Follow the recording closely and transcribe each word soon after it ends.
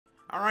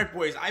Alright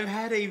boys, I've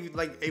had a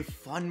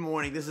fun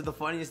morning. This is the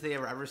funniest day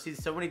I've ever seen.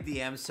 So many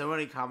DMs, so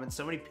many comments,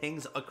 so many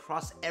pings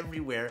across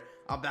everywhere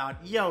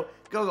about, yo,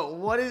 Gogo,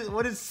 what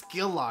is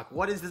skill lock?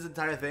 What is this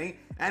entire thing?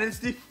 And it's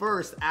the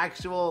first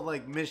actual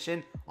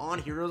mission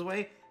on Hero's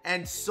Way,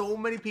 and so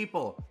many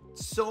people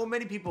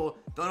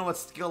don't know what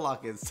skill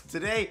lock is. So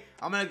today,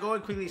 I'm gonna go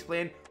and quickly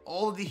explain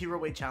all of the Hero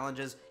Way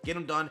challenges, get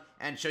them done,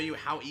 and show you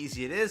how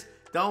easy it is.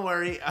 Don't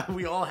worry,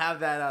 we all have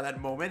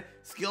that moment.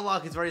 Skill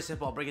lock is very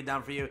simple. I'll break it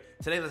down for you.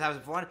 Today, let's have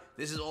some fun.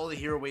 This is all the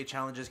Hero Way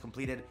challenges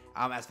completed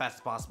as fast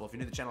as possible. If you're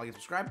new to the channel, like and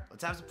subscribe.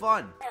 Let's have some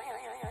fun.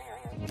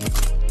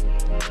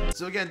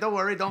 So again, don't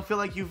worry. Don't feel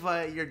like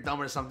you're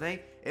dumb or something.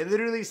 It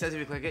literally says if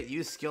you click it,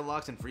 use skill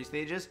locks and free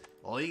stages.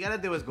 All you gotta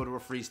do is go to a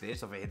free stage.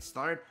 So if I hit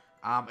start,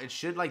 it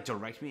should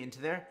direct me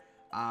into there.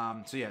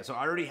 So yeah, so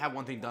I already have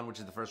one thing done, which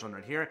is the first one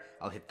right here.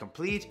 I'll hit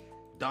complete.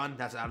 Done.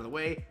 That's out of the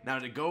way. Now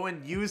to go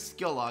and use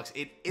skill locks,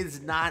 it is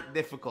not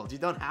difficult. You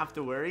don't have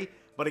to worry.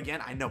 But again,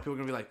 I know people are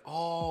gonna be like,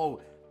 oh,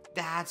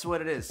 that's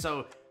what it is.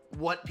 So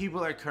what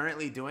people are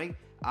currently doing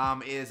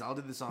is, I'll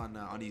do this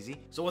on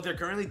easy. So what they're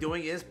currently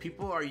doing is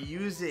people are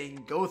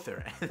using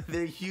Gowther.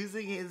 They're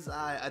using his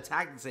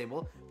attack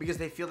disable because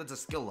they feel that's a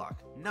skill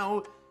lock.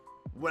 No.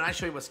 When I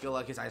show you what skill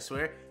lock is, I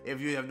swear,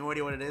 if you have no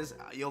idea what it is,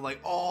 you'll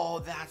like, oh,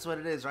 that's what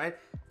it is, right?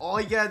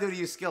 All you gotta do to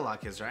use skill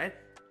lock is, right?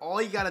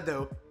 All you gotta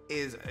do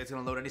is, it's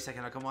gonna load any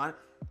second. Now, come on.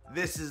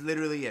 This is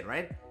literally it,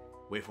 right?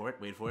 Wait for it,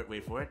 wait for it,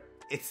 wait for it.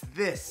 It's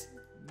this.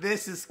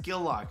 This is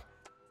skill lock.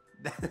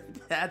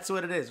 That's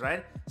what it is,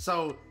 right?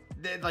 So,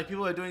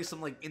 people are doing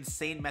some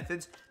insane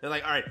methods. They're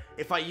like, all right,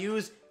 if I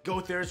use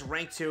Gowther's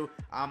rank 2,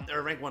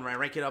 or rank 1, right?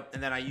 Rank it up,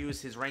 and then I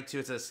use his rank 2.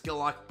 It's a skill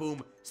lock.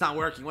 Boom. It's not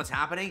working. What's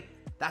happening?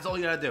 That's all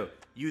you gotta do.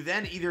 You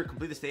then either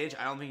complete the stage.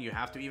 I don't think you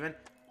have to even.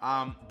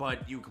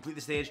 But you complete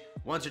the stage.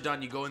 Once you're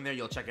done, you go in there.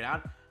 You'll check it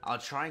out. I'll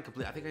try and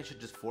complete. I think I should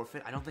just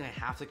forfeit. I don't think I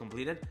have to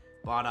complete it,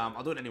 but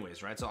I'll do it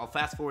anyways, right? So I'll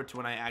fast forward to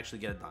when I actually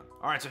get it done.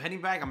 All right, so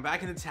heading back, I'm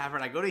back in the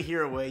tavern. I go to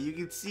Hero Way. You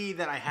can see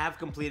that I have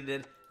completed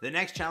it. The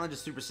next challenge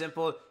is super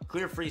simple.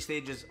 Clear free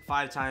stages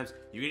 5 times.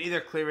 You can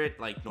either clear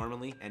it like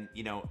normally and,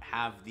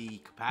 have the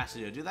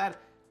capacity to do that.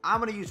 I'm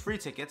gonna use free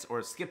tickets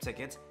or skip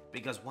tickets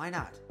because why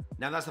not?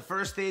 Now that's the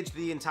first stage.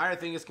 The entire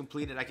thing is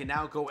completed. I can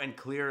now go and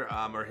clear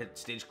or hit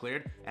stage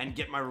cleared and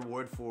get my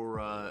reward for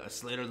a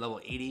Slayer level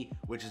 80,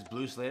 which is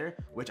Blue Slayer,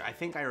 which I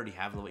think I already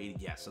have level 80.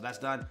 Yes, so that's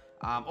done.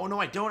 Oh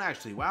no, I don't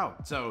actually. Wow.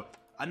 So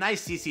a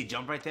nice CC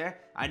jump right there.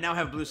 I now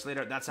have Blue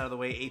Slayer. That's out of the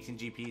way. 18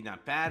 GP,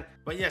 not bad.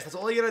 But yes, that's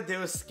all you gotta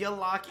do. Skill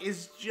lock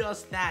is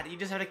just that. You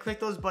just have to click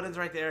those buttons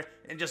right there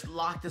and just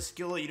lock the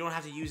skill. You don't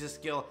have to use the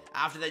skill.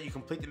 After that, you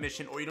complete the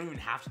mission, or you don't even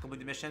have to complete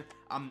the mission.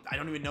 I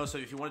don't even know. So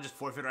if you want to just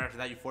forfeit right after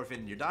that, you forfeit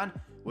and you're done.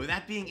 With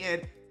that being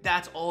it,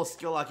 that's all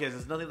skill lock is.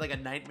 It's nothing like a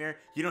nightmare.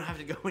 You don't have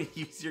to go and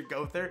use your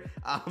Gowther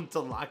to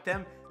lock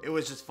them. It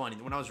was just funny.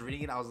 When I was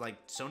reading it, I was like,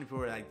 so many people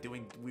were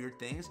doing weird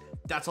things.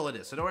 That's all it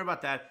is. So don't worry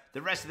about that.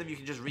 The rest of them, you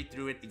can just read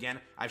through it. Again,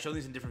 I've shown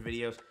these in different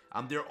videos.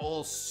 They're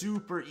all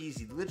super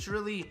easy.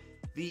 Literally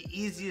the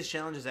easiest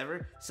challenges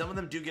ever. Some of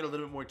them do get a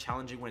little bit more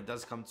challenging when it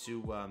does come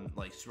to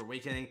Super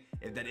Awakening.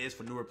 If that is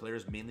for newer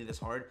players, mainly this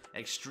hard.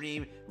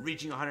 Extreme,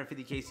 reaching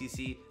 150k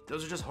CC.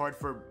 Those are just hard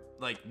for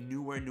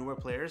newer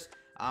players.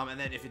 And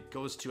then if it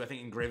goes to, I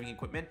think, engraving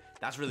equipment,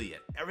 that's really it.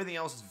 Everything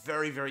else is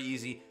very, very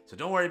easy. So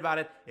don't worry about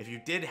it. If you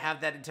did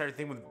have that entire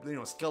thing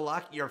with, skill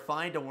lock, you're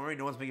fine. Don't worry.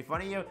 No one's making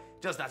fun of you.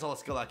 Just that's all a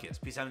skill lock is.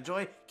 Peace out and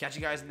enjoy. Catch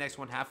you guys in the next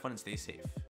one. Have fun and stay safe.